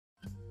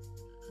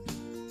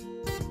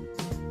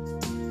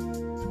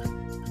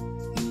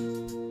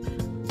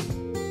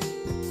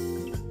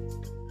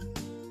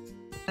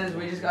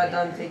We just got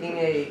done taking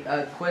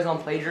a quiz on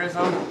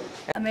plagiarism.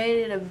 I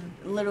made a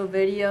little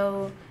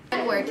video.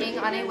 I'm working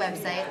on a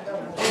website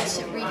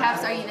which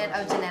recaps our unit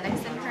of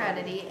genetics and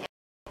heredity.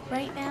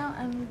 Right now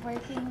I'm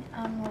working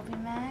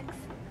on Max.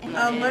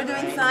 We're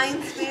doing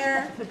science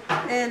fair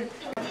and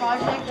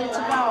Project, it's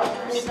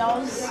about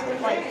cells,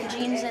 like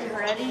genes and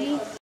heredity.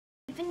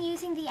 I've been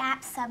using the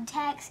app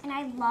Subtext and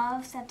I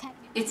love Subtext.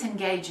 It's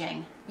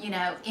engaging. You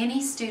know,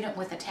 any student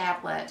with a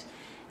tablet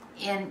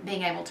in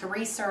being able to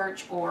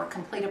research or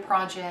complete a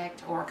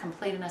project or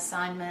complete an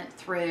assignment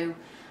through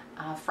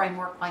a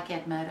framework like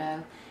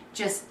Edmodo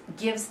just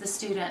gives the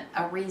student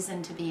a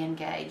reason to be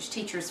engaged.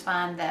 Teachers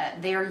find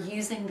that they're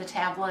using the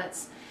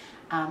tablets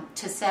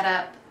to set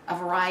up a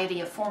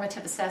variety of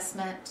formative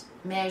assessment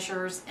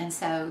measures, and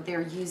so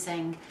they're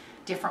using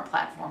different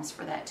platforms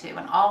for that too,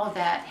 and all of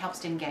that helps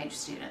to engage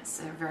students.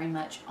 They're very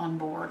much on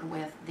board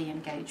with the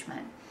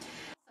engagement.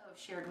 Also have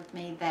shared with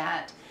me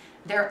that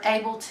they're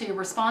able to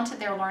respond to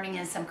their learning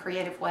in some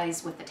creative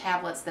ways with the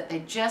tablets that they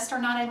just are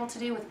not able to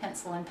do with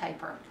pencil and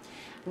paper.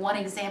 One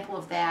example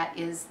of that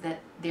is that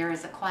there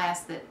is a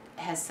class that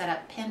has set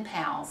up pen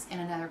pals in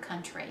another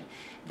country.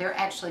 They're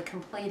actually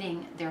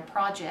completing their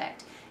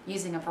project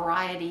using a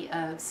variety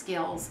of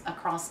skills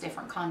across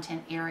different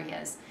content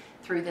areas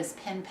through this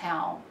pen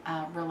pal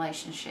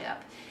relationship.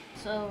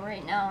 So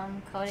right now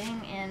I'm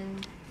coding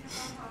and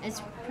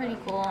it's pretty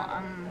cool.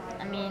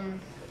 I mean,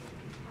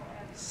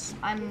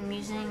 I'm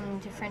using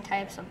different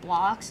types of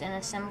blocks and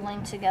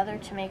assembling together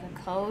to make a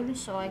code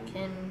so I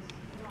can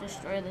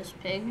destroy this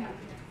pig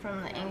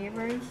from the Angry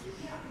Birds.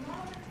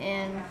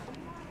 And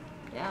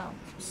yeah,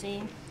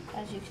 see,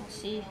 as you can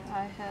see,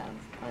 I have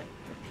put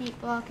repeat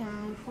block and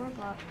move forward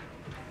block.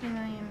 And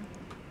I am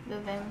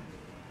moving.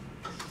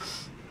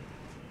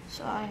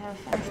 So I have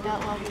finished that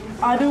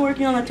level. I've been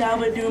working on the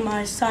tablet doing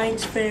my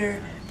science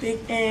fair,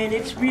 and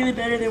it's really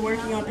better than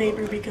working on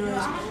paper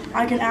because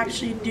I can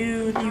actually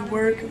do the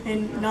work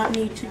and not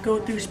need to go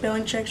through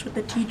spelling checks with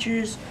the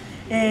teachers,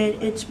 and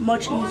it's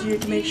much easier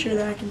to make sure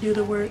that I can do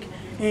the work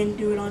and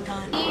do it on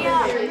time.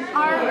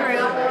 Our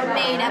group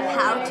made a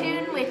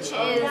Powtoon, which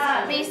is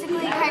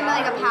basically kind of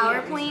like a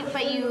PowerPoint,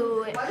 but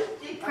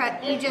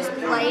you just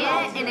play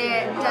it and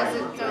it does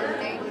its own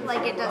thing,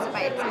 like it does it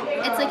by itself.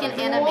 It's like an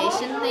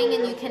animation thing,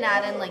 and you can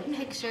add in like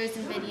pictures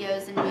and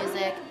videos and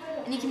music,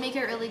 and you can make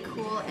it really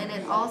cool, and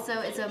it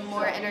also is a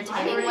more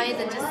entertaining way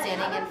than just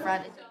standing in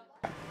front.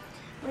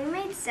 We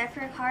made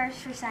separate cards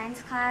for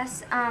science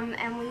class,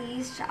 and we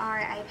used our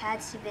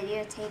iPads to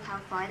videotape how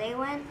far they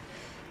went.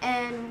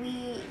 And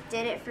we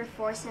did it for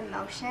force and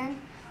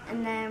motion.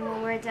 And then when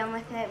we were done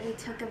with it, we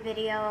took a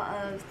video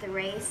of the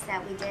race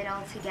that we did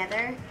all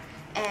together.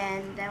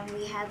 And then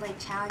we had like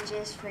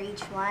challenges for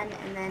each one.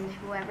 And then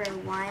whoever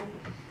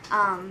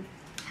won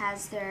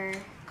has their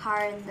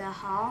car in the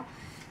hall.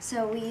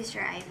 So we used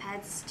our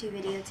iPads to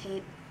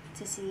videotape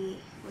to see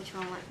which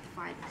one went the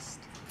farthest.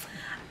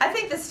 I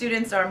think the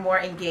students are more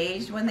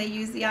engaged when they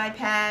use the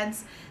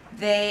iPads.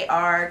 They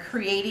are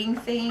creating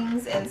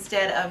things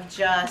instead of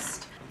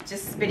just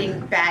spitting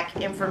back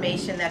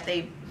information that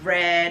they've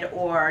read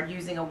or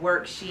using a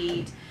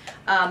worksheet.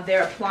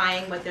 They're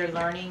applying what they're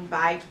learning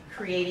by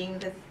creating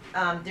the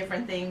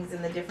different things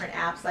in the different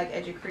apps like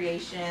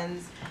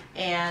Educreations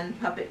and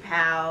Puppet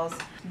Pals.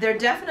 They're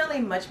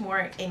definitely much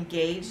more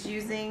engaged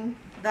using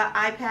the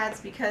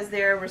iPads because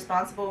they're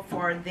responsible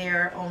for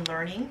their own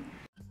learning.